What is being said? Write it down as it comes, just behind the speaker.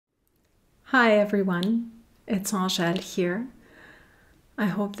Hi everyone, it's Angèle here. I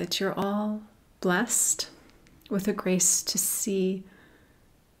hope that you're all blessed with the grace to see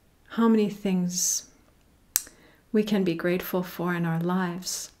how many things we can be grateful for in our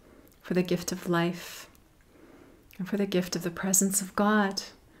lives, for the gift of life and for the gift of the presence of God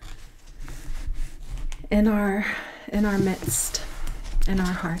in our midst, in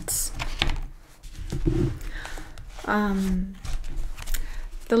our hearts.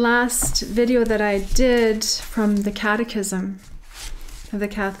 The last video that I did from the Catechism of the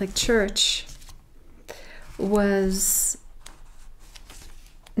Catholic Church was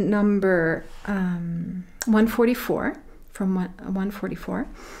number 144, from 144,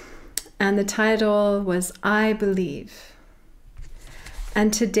 and the title was I Believe.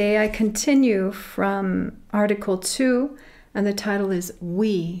 And today I continue from Article 2, and the title is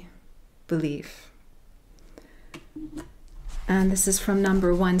We Believe. And this is from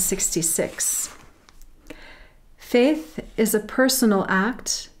number 166. Faith is a personal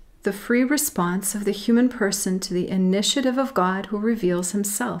act, the free response of the human person to the initiative of God who reveals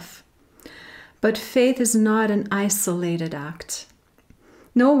himself. But faith is not an isolated act.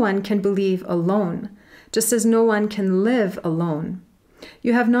 No one can believe alone, just as no one can live alone.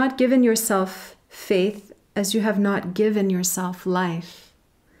 You have not given yourself faith as you have not given yourself life.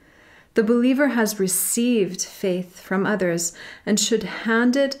 The believer has received faith from others and should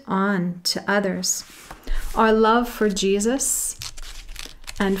hand it on to others. Our love for Jesus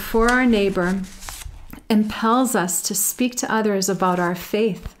and for our neighbor impels us to speak to others about our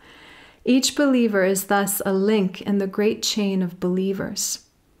faith. Each believer is thus a link in the great chain of believers.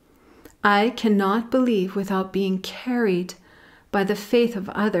 I cannot believe without being carried by the faith of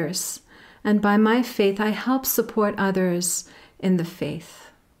others, and by my faith I help support others in the faith.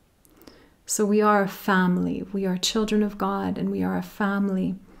 So we are a family. We are children of God, and we are a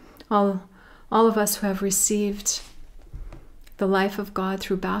family. All of us who have received the life of God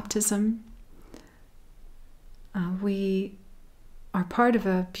through baptism, we are part of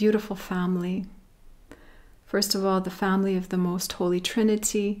a beautiful family. First of all, the family of the Most Holy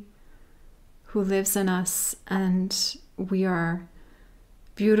Trinity, who lives in us, and we are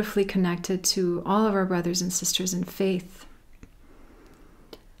beautifully connected to all of our brothers and sisters in faith.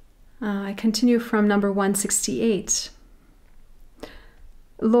 I continue from number 168.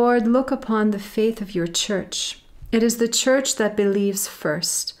 Lord, look upon the faith of your church. It is the church that believes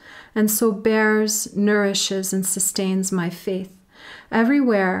first, and so bears, nourishes, and sustains my faith.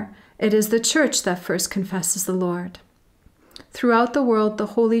 Everywhere, it is the church that first confesses the Lord. Throughout the world, the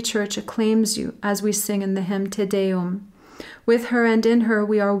Holy Church acclaims you, as we sing in the hymn Te Deum. With her and in her,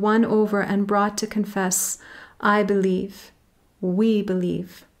 we are won over and brought to confess, I believe, we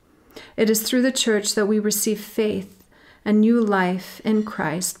believe. It is through the church that we receive faith and new life in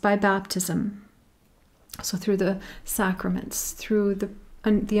Christ by baptism. So through the sacraments, through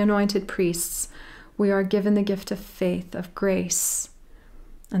the anointed priests, we are given the gift of faith, of grace,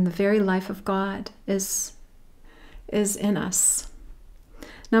 and the very life of God is in us.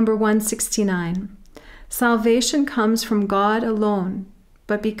 Number 169. Salvation comes from God alone,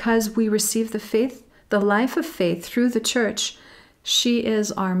 but because we receive the faith, the life of faith through the church, she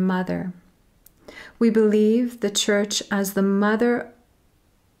is our mother. We believe the church as the mother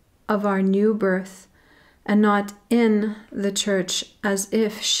of our new birth, and not in the church as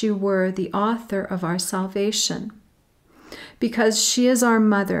if she were the author of our salvation. Because she is our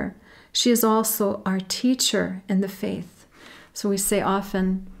mother, she is also our teacher in the faith. So we say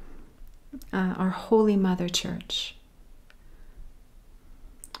often, our Holy Mother Church,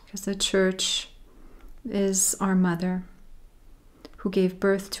 because the church is our mother, who gave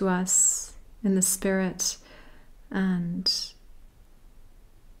birth to us in the Spirit and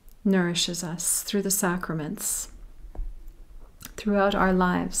nourishes us through the sacraments throughout our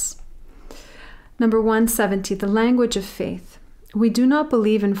lives. Number 170, the language of faith. We do not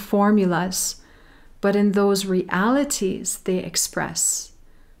believe in formulas, but in those realities they express,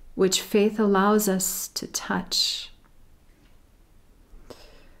 which faith allows us to touch.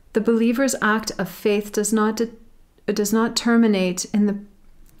 The believer's act of faith does not terminate in the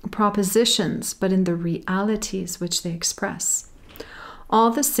propositions, but in the realities which they express.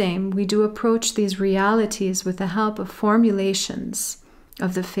 All the same, we do approach these realities with the help of formulations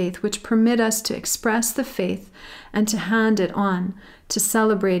of the faith, which permit us to express the faith and to hand it on, to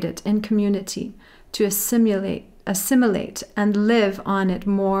celebrate it in community, to assimilate and live on it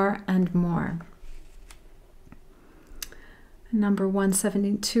more and more. Number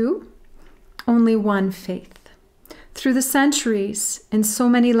 172, only one faith. Through the centuries, in so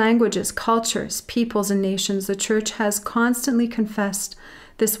many languages, cultures, peoples, and nations, the Church has constantly confessed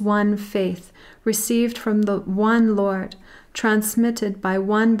this one faith, received from the one Lord, transmitted by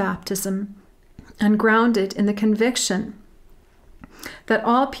one baptism, and grounded in the conviction that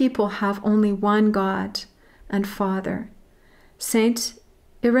all people have only one God and Father. Saint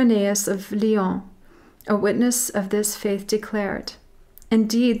Irenaeus of Lyon, a witness of this faith, declared,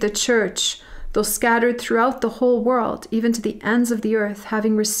 "Indeed, the Church, though scattered throughout the whole world, even to the ends of the earth,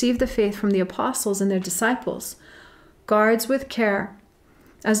 having received the faith from the apostles and their disciples, guards with care,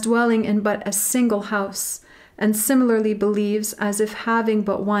 as dwelling in but a single house, and similarly believes as if having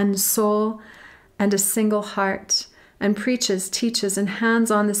but one soul and a single heart, and preaches, teaches, and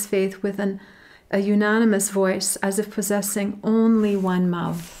hands on this faith with a unanimous voice, as if possessing only one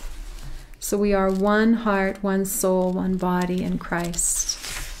mouth." So we are one heart, one soul, one body in Christ.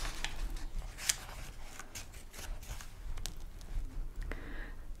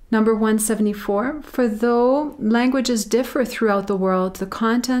 Number 174, for though languages differ throughout the world, the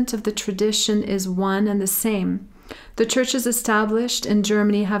content of the tradition is one and the same. The churches established in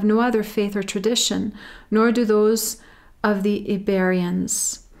Germany have no other faith or tradition, nor do those of the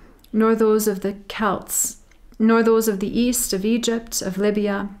Iberians, nor those of the Celts, nor those of the east, of Egypt, of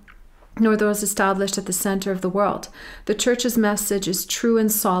Libya, nor those established at the center of the world. The church's message is true and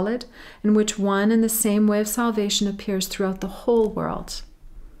solid, in which one and the same way of salvation appears throughout the whole world.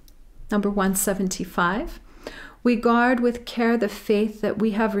 Number 175, we guard with care the faith that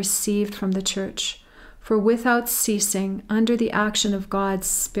we have received from the church, for without ceasing, under the action of God's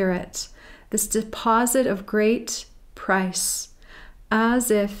Spirit, this deposit of great price, as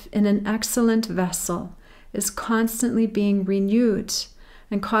if in an excellent vessel, is constantly being renewed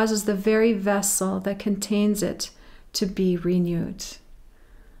and causes the very vessel that contains it to be renewed.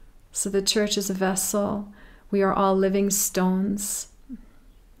 So the church is a vessel. We are all living stones.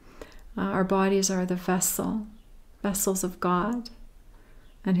 Our bodies are the vessels of God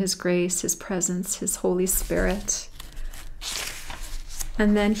and His grace, His presence, His Holy Spirit.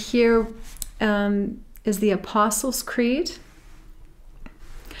 And then here is the Apostles' Creed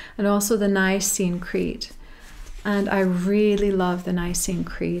and also the Nicene Creed. And I really love the Nicene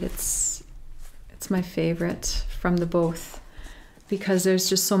Creed. It's my favorite from the both because there's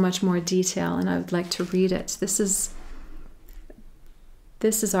just so much more detail, and I would like to read it. This is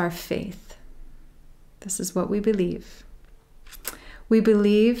our faith. This is what we believe. We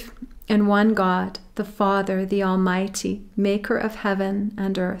believe in one God, the Father, the Almighty, maker of heaven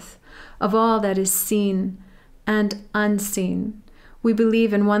and earth, of all that is seen and unseen. We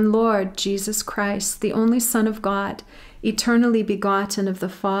believe in one Lord, Jesus Christ, the only Son of God, eternally begotten of the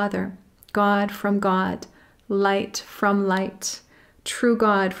Father, God from God, light from light, true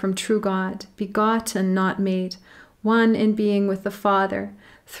God from true God, begotten, not made, one in being with the Father.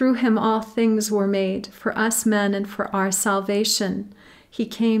 Through him all things were made. For us men and for our salvation, he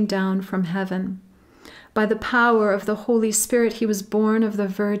came down from heaven. By the power of the Holy Spirit, he was born of the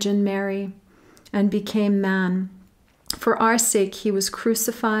Virgin Mary and became man. For our sake, he was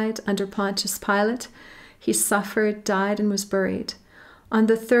crucified under Pontius Pilate. He suffered, died, and was buried. On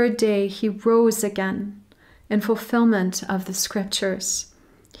the third day, he rose again in fulfillment of the Scriptures.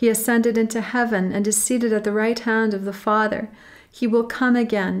 He ascended into heaven and is seated at the right hand of the Father. He will come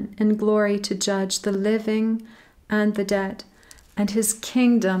again in glory to judge the living and the dead, and his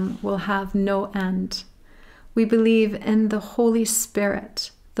kingdom will have no end. We believe in the Holy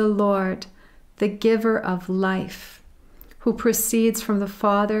Spirit, the Lord, the giver of life, who proceeds from the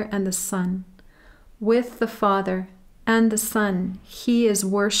Father and the Son. With the Father and the Son, he is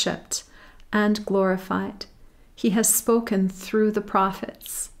worshipped and glorified. He has spoken through the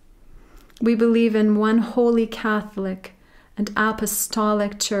prophets. We believe in one holy Catholic and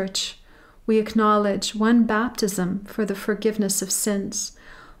apostolic church. We acknowledge one baptism for the forgiveness of sins.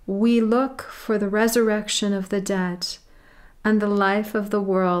 We look for the resurrection of the dead and the life of the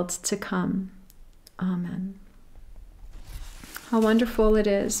world to come. Amen. How wonderful it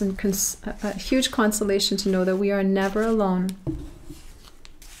is, and a huge consolation to know that we are never alone.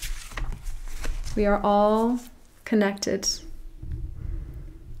 We are all connected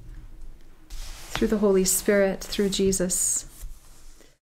through the Holy Spirit, through Jesus.